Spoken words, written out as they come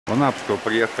В Анапскую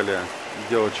приехали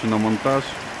делать шиномонтаж.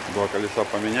 2 колеса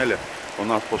поменяли. У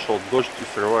нас пошел дождь и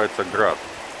срывается Град.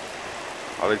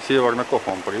 Алексей Варнаков,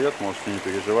 вам привет. Можете не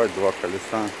переживать. 2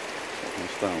 колеса. Мы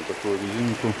ставим такую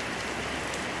резинку.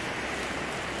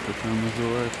 Как она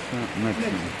называется?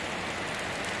 Меняем.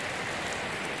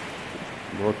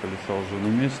 2 колеса уже на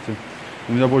месте.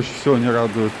 Но меня больше всего не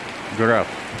радует Град.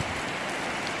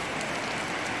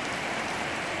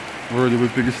 Вроде бы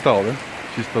перестал, да?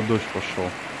 Чисто дождь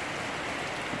пошел.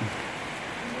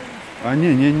 А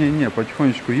не,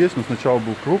 потихонечку есть, но сначала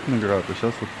был крупный град, а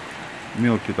сейчас вот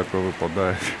мелкий такой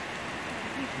выпадает.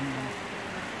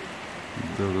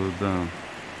 Да.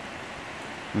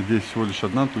 Надеюсь, всего лишь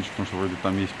одна тучка, потому что вроде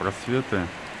там есть просветы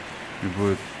и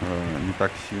будет не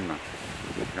так сильно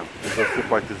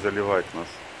засыпать и заливать нас.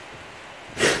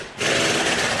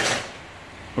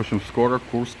 В общем, скоро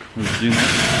Курск, жди нас.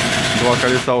 2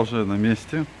 колеса уже на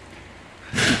месте.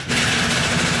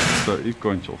 Все, и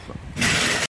кончился.